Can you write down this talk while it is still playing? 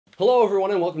Hello everyone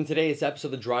and welcome to today's episode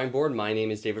of The Drawing Board. My name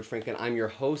is David Franklin, I'm your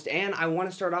host, and I want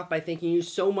to start off by thanking you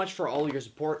so much for all your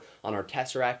support on our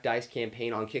Tesseract Dice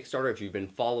campaign on Kickstarter. If you've been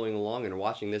following along and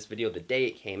watching this video the day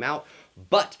it came out,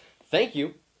 thank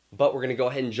you. But we're going to go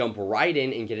ahead and jump right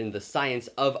in and get into the science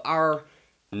of our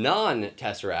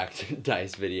non-Tesseract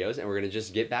dice videos, and we're going to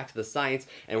just get back to the science,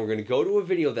 and we're going to go to a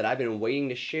video that I've been waiting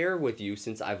to share with you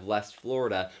since I've left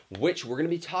Florida, which we're going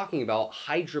to be talking about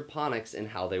hydroponics and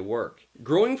how they work.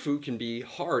 Growing food can be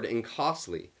hard and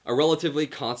costly. A relatively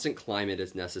constant climate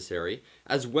is necessary,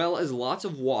 as well as lots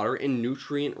of water and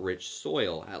nutrient-rich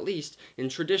soil, at least in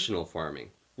traditional farming.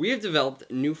 We have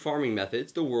developed new farming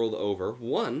methods the world over.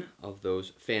 One of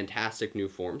those fantastic new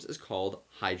forms is called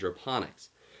hydroponics.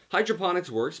 Hydroponics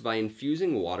works by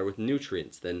infusing water with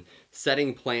nutrients, then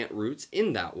setting plant roots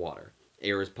in that water.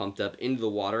 Air is pumped up into the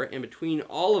water, and between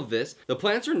all of this, the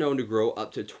plants are known to grow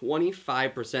up to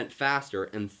 25% faster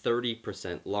and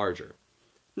 30% larger.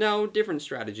 Now, different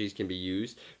strategies can be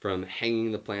used, from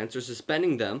hanging the plants or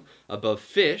suspending them above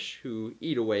fish who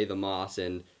eat away the moss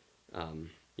and,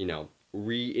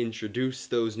 reintroduce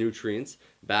those nutrients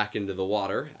back into the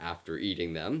water after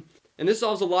eating them. And this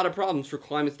solves a lot of problems for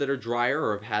climates that are drier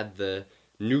or have had the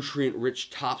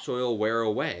nutrient-rich topsoil wear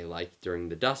away, like during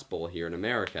the Dust Bowl here in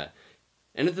America.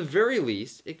 And at the very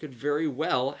least, it could very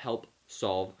well help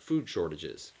solve food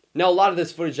shortages. Now, a lot of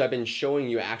this footage I've been showing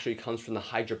you actually comes from the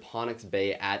hydroponics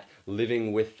bay at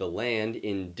Living with the Land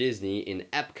in Disney in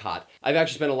Epcot. I've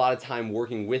actually spent a lot of time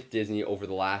working with Disney over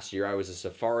the last year. I was a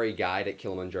safari guide at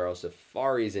Kilimanjaro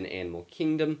Safaris in Animal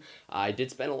Kingdom. I did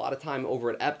spend a lot of time over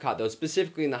at Epcot, though,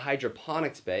 specifically in the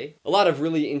hydroponics bay. A lot of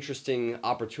really interesting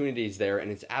opportunities there, and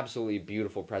it's absolutely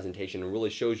beautiful presentation and really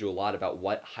shows you a lot about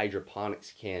what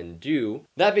hydroponics can do.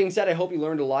 That being said, I hope you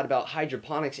learned a lot about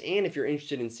hydroponics, and if you're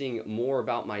interested in seeing more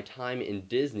about my time in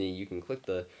Disney, you can click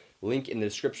the link in the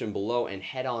description below and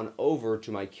head on over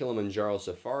to my Kilimanjaro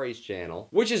Safaris channel,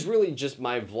 which is really just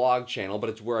my vlog channel,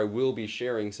 but it's where I will be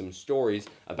sharing some stories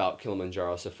about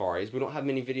Kilimanjaro Safaris. We don't have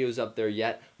many videos up there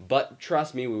yet, but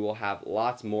trust me, we will have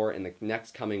lots more in the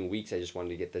next coming weeks. I just wanted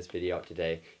to get this video out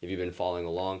today if you've been following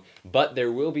along, but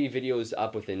there will be videos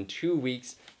up within 2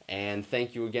 weeks, and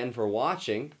thank you again for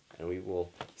watching, and we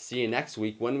will see you next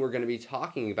week when we're going to be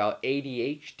talking about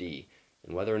ADHD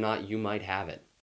and whether or not you might have it.